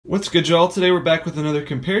What's good, y'all? Today we're back with another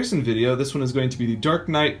comparison video. This one is going to be the Dark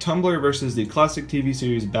Knight Tumbler versus the classic TV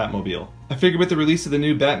series Batmobile. I figured with the release of the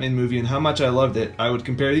new Batman movie and how much I loved it, I would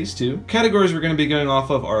compare these two. Categories we're going to be going off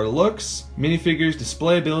of are looks, minifigures,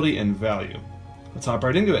 displayability, and value. Let's hop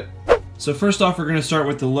right into it. So first off, we're going to start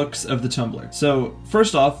with the looks of the Tumbler. So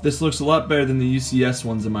first off, this looks a lot better than the UCS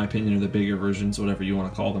ones in my opinion, or the bigger versions, whatever you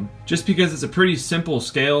want to call them. Just because it's a pretty simple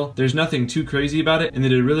scale, there's nothing too crazy about it, and they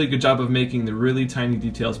did a really good job of making the really tiny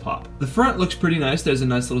details pop. The front looks pretty nice. There's a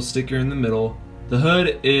nice little sticker in the middle. The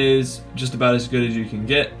hood is just about as good as you can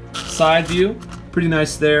get. Side view, pretty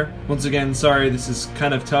nice there. Once again, sorry, this is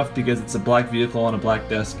kind of tough because it's a black vehicle on a black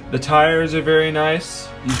desk. The tires are very nice.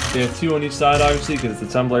 They have two on each side, obviously, because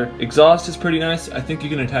it's a Tumbler. Exhaust is pretty nice. I think you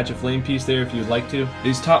can attach a flame piece there if you would like to.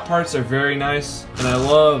 These top parts are very nice, and I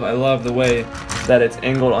love the way that it's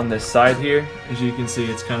angled on this side here. As you can see,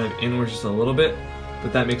 it's kind of inwards just a little bit,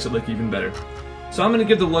 but that makes it look even better. So I'm going to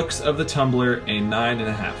give the looks of the Tumbler a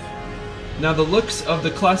 9.5. Now the looks of the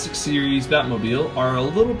classic series Batmobile are a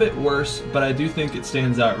little bit worse, but I do think it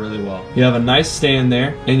stands out really well. You have a nice stand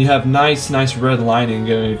there, and you have nice red lining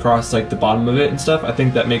going across like the bottom of it and stuff. I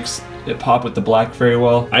think that makes it pop with the black very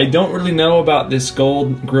well. I don't really know about this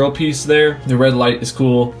gold grille piece there. The red light is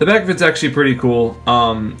cool. The back of it's actually pretty cool.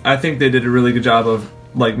 I think they did a really good job of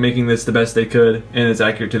like making this the best they could and as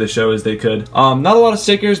accurate to the show as they could. Not a lot of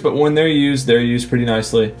stickers, but when they're used pretty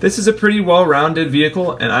nicely. This is a pretty well-rounded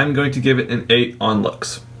vehicle, and I'm going to give it an 8 on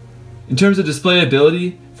looks. In terms of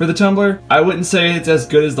displayability for the Tumbler, I wouldn't say it's as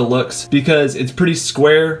good as the looks because it's pretty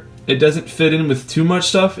square. It doesn't fit in with too much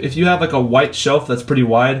stuff. If you have like a white shelf that's pretty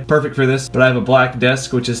wide, perfect for this, but I have a black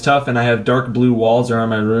desk which is tough, and I have dark blue walls around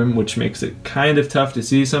my room which makes it kind of tough to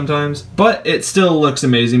see sometimes. But it still looks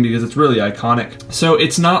amazing because it's really iconic. So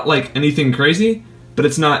it's not like anything crazy, but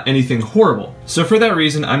it's not anything horrible. So for that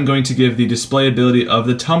reason, I'm going to give the displayability of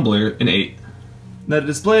the Tumbler an 8. Now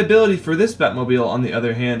the displayability for this Batmobile, on the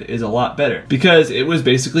other hand, is a lot better because it was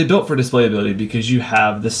basically built for displayability because you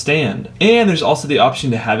have the stand. And there's also the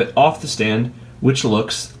option to have it off the stand, which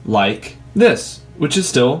looks like this, which is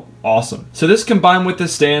still awesome. So this combined with the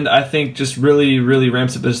stand, I think just really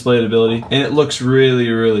ramps up the displayability, and it looks really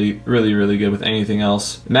good with anything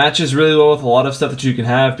else. It matches really well with a lot of stuff that you can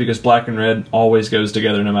have because black and red always goes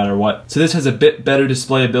together no matter what. So this has a bit better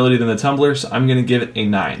displayability than the Tumbler, so I'm gonna give it a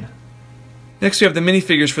 9. Next we have the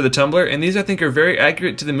minifigures for the Tumbler, and these I think are very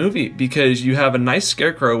accurate to the movie because you have a nice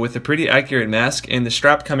scarecrow with a pretty accurate mask, and the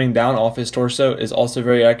strap coming down off his torso is also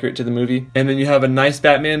very accurate to the movie. And then you have a nice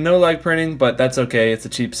Batman, no leg printing, but that's okay, it's a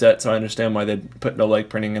cheap set, so I understand why they'd put no leg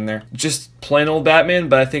printing in there. Just plain old Batman,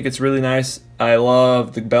 but I think it's really nice. I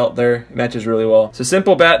love the belt there, it matches really well. So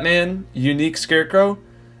simple Batman, unique scarecrow.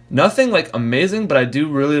 Nothing like amazing, but I do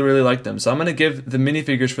really like them. So I'm gonna give the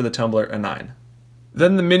minifigures for the Tumbler a 9.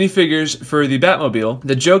 Then the minifigures for the Batmobile.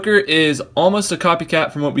 The Joker is almost a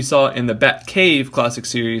copycat from what we saw in the Batcave classic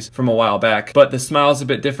series from a while back, but the smile's a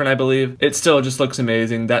bit different, I believe. It still just looks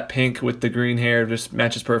amazing. That pink with the green hair just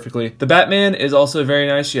matches perfectly. The Batman is also very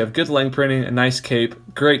nice. You have good leg printing, a nice cape,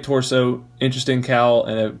 great torso, interesting cowl,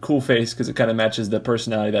 and a cool face because it kind of matches the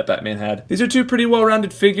personality that Batman had. These are two pretty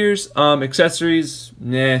well-rounded figures. Accessories,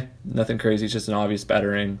 nothing crazy, it's just an obvious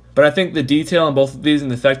Batarang. But I think the detail on both of these and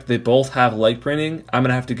the fact that they both have leg printing, I'm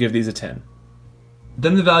gonna have to give these a 10.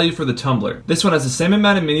 Then the value for the Tumbler. This one has the same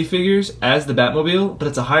amount of minifigures as the Batmobile, but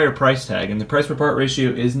it's a higher price tag, and the price per part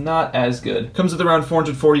ratio is not as good. Comes with around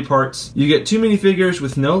 440 parts. You get 2 minifigures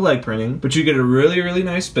with no leg printing, but you get a really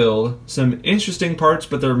nice build. Some interesting parts,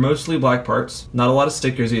 but they're mostly black parts. Not a lot of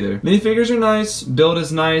stickers either. Minifigures are nice, build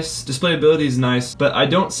is nice, displayability is nice, but I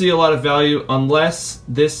don't see a lot of value unless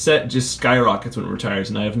this set just skyrockets when it retires,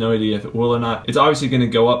 and I have no idea if it will or not. It's obviously going to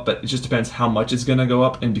go up, but it just depends how much it's going to go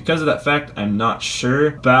up, and because of that fact, I'm not sure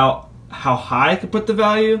about how high I could put the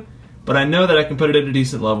value, but I know that I can put it at a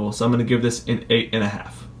decent level, so I'm going to give this an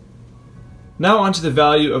 8.5. Now onto the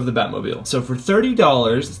value of the Batmobile. So for $30,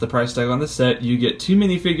 that's the price tag on the set, you get 2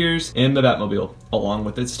 minifigures and the Batmobile, along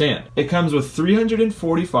with its stand. It comes with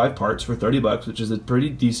 345 parts for 30 bucks, which is a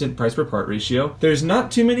pretty decent price per part ratio. There's not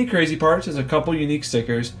too many crazy parts, there's a couple unique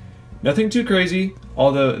stickers. Nothing too crazy,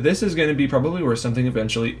 although this is going to be probably worth something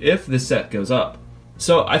eventually if the set goes up.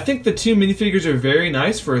 So I think the 2 minifigures are very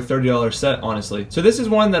nice for a $30 set, honestly. So this is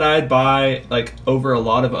one that I'd buy like over a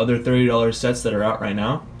lot of other $30 sets that are out right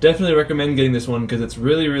now. Definitely recommend getting this one because it's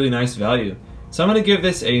really nice value. So I'm going to give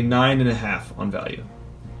this a 9.5 on value.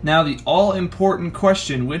 Now the all-important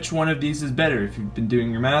question, which one of these is better? If you've been doing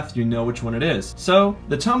your math, you know which one it is. So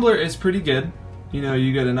the Tumbler is pretty good. you know,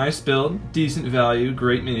 you get a nice build, decent value,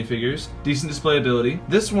 great minifigures, decent displayability.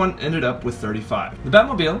 This one ended up with 35. The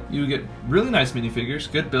Batmobile, you get really nice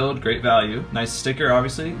minifigures, good build, great value, nice sticker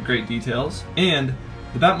obviously, great details, and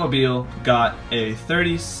the Batmobile got a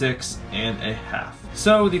 36.5.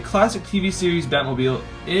 So the classic TV series Batmobile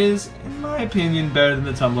is, in my opinion, better than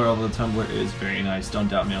the Tumbler, although the Tumbler is very nice, don't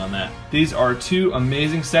doubt me on that. These are two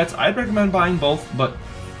amazing sets. I'd recommend buying both, but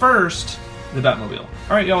first, the Batmobile.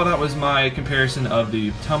 Alright y'all, that was my comparison of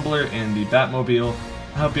the Tumbler and the Batmobile.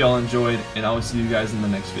 I hope y'all enjoyed, and I will see you guys in the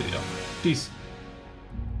next video. Peace.